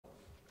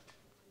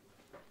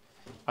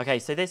Okay,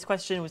 so this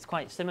question was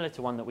quite similar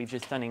to one that we've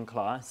just done in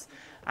class,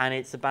 and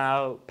it's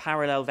about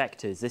parallel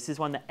vectors. This is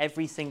one that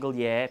every single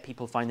year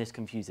people find this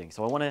confusing.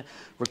 So I want to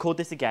record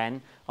this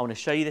again. I want to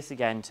show you this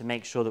again to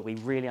make sure that we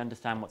really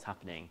understand what's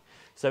happening.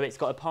 So it's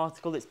got a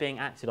particle that's being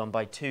acted on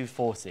by two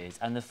forces,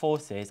 and the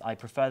forces, I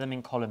prefer them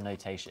in column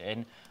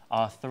notation,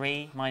 are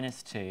 3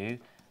 minus 2,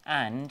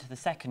 and the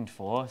second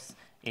force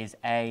is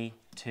A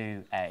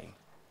to A.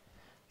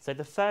 So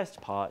the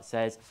first part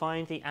says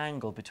find the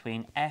angle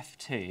between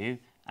F2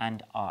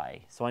 and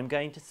I. So I'm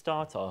going to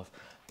start off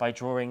by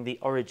drawing the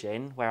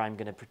origin, where I'm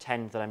going to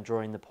pretend that I'm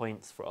drawing the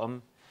points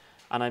from,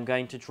 and I'm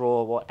going to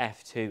draw what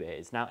F2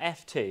 is. Now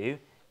F2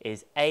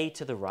 is A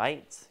to the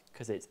right,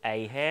 because it's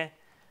A here,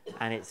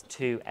 and it's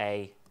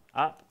 2A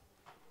up.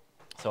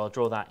 So I'll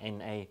draw that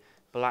in a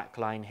black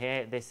line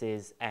here. This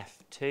is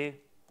F2,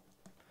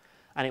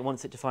 and it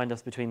wants it to find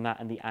us between that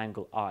and the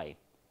angle I.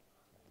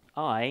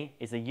 I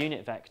is a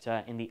unit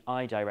vector in the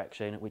I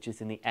direction, which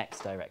is in the X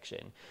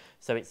direction.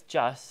 So it's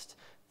just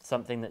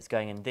something that's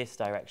going in this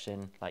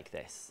direction like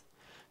this.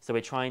 So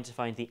we're trying to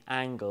find the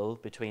angle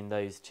between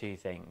those two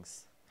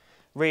things.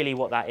 Really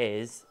what that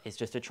is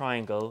just a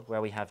triangle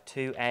where we have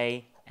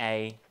 2A,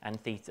 A,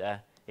 and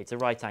theta. It's a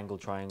right angle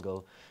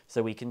triangle.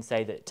 So we can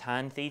say that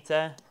tan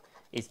theta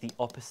is the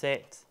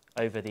opposite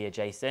over the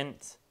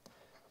adjacent,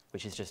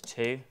 which is just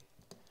 2.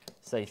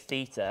 So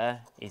theta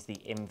is the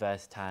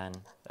inverse tan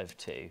of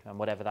 2. And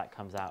whatever that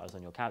comes out as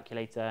on your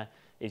calculator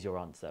is your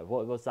answer.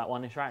 What was that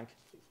one, Ishraq?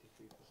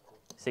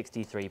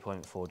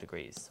 63.4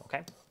 degrees.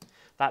 Okay.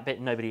 That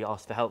bit nobody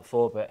asked for help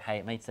for, but hey,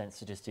 it made sense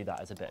to just do that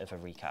as a bit of a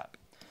recap.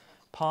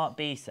 Part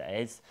B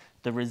says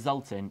the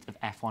resultant of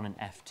F1 and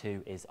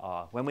F2 is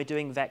R. When we're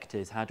doing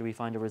vectors, how do we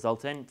find a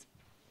resultant?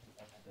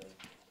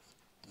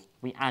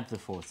 We add the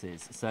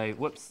forces. So,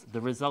 whoops, the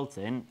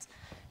resultant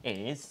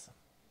is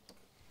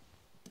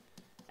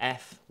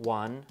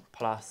F1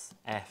 plus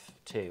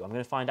F2. I'm going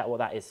to find out what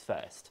that is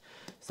first.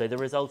 So the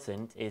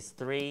resultant is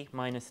 3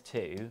 minus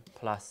 2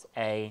 plus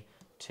A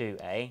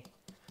 2A,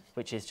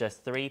 which is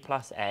just 3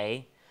 plus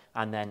A,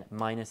 and then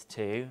minus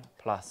 2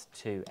 plus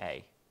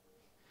 2A.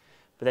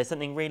 But there's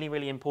something really,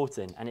 really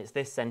important, and it's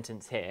this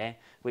sentence here,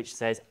 which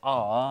says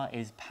R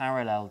is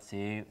parallel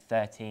to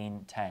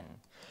 1310.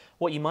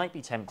 What you might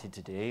be tempted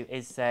to do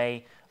is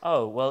say,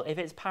 oh, well, if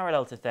it's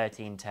parallel to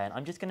 1310,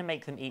 I'm just going to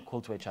make them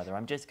equal to each other.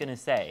 I'm just going to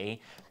say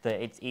that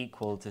it's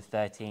equal to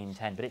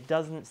 1310. But it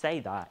doesn't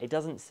say that. It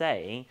doesn't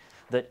say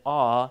that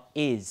R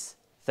is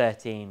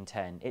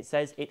 1310. It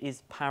says it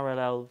is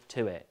parallel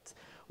to it.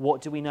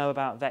 What do we know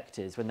about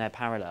vectors when they're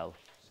parallel?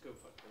 Scale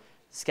factor.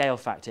 Scale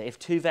factor. If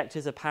two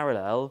vectors are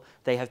parallel,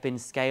 they have been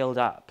scaled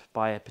up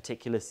by a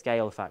particular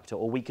scale factor.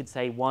 Or we could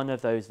say one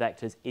of those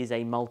vectors is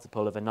a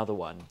multiple of another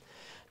one.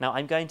 Now,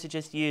 I'm going to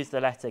just use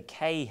the letter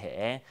K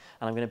here,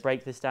 and I'm going to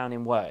break this down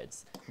in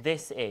words.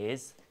 This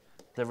is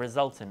the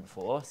resultant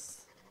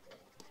force.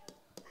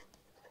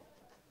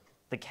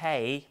 The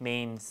K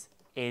means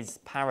is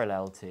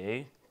parallel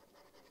to,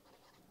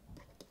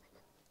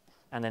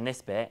 and then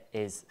this bit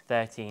is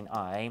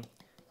 13I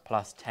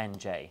plus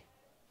 10J.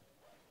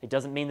 It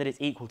doesn't mean that it's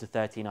equal to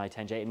 13I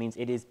 10J. It means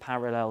it is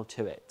parallel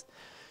to it.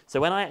 So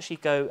when I actually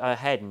go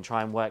ahead and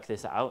try and work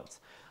this out,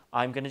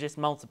 I'm going to just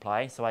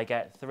multiply, so I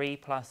get 3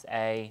 plus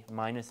A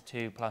minus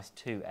 2 plus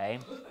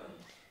 2A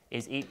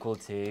is equal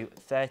to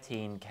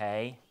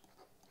 13K,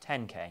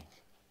 10K.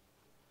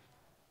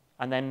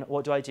 And then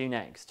what do I do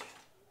next?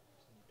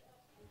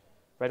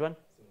 Red one?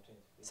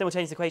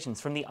 Simultaneous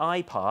equations. From the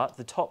I part,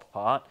 the top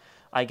part,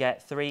 I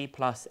get 3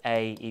 plus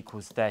A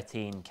equals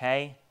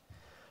 13K.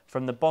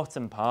 From the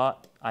bottom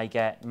part, I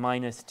get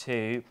minus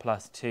 2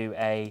 plus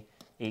 2A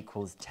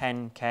equals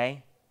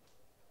 10K.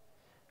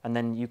 And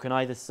then you can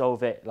either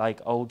solve it like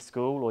old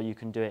school, or you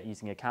can do it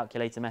using a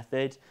calculator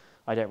method.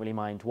 I don't really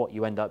mind what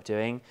you end up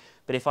doing.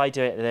 But if I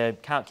do it the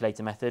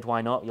calculator method,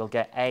 why not? You'll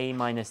get A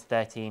minus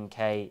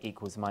 13K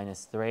equals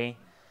minus 3.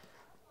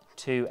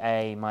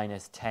 2A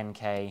minus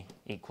 10K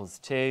equals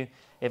 2.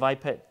 If I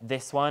put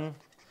this one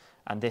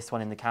and this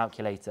one in the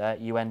calculator,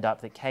 you end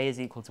up that K is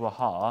equal to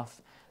 1/2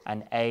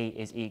 and A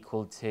is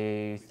equal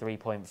to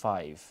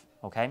 3.5.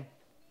 Okay?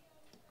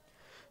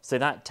 So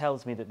that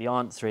tells me that the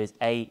answer is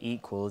A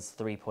equals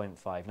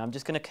 3.5. Now I'm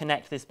just going to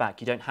connect this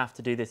back. You don't have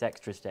to do this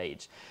extra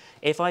stage.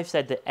 If I've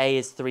said that A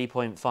is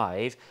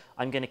 3.5,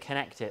 I'm going to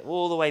connect it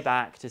all the way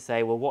back to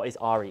say, well, what is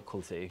R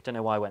equal to? Don't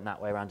know why I went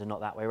that way around and not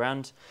that way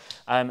around.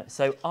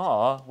 So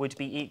R would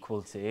be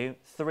equal to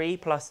 3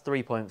 plus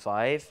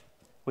 3.5,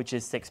 which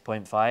is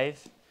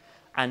 6.5,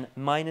 and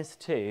minus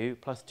 2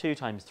 plus 2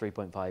 times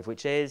 3.5,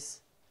 which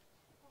is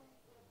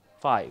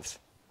 5.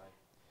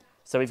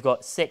 So we've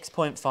got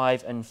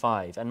 6.5 and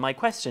 5. And my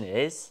question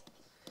is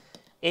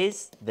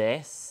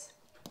this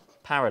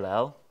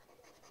parallel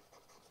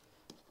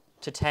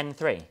to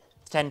 10.3,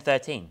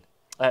 10.13,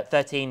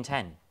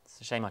 13.10?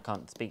 It's a shame I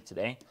can't speak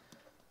today.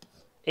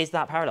 Is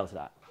that parallel to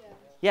that?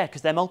 Yeah,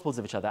 because they're multiples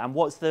of each other. And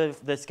what's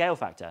the scale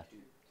factor?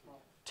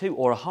 2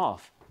 or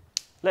 1/2.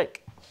 Look,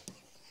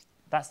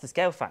 that's the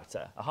scale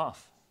factor,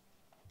 1/2.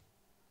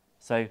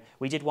 So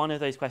we did one of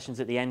those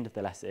questions at the end of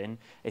the lesson.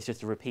 It's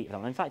just a repeat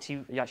of that. In fact,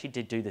 you actually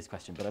did do this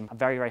question, but I'm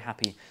very, very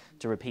happy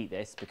to repeat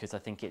this because I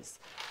think it's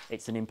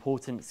an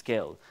important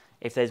skill.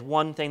 If there's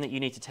one thing that you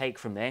need to take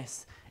from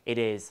this, it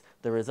is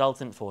the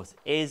resultant force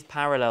is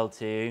parallel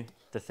to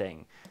the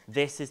thing.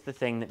 This is the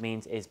thing that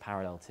means is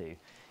parallel to.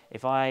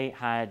 If I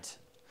had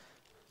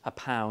a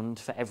pound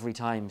for every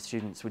time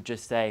students would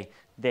just say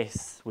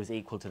this was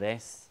equal to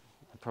this,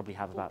 I'd probably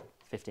have about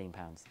 15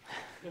 pounds.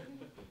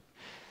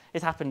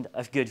 It's happened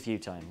a good few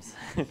times.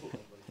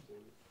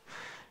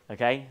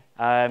 Okay,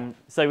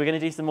 so we're going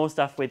to do some more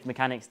stuff with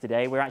mechanics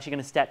today. We're actually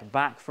going to step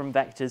back from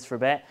vectors for a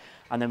bit,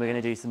 and then we're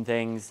going to do some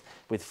things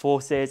with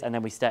forces, and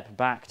then we step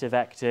back to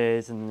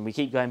vectors, and we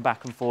keep going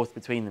back and forth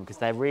between them because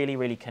they're really,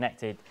 really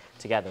connected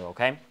together,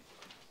 okay?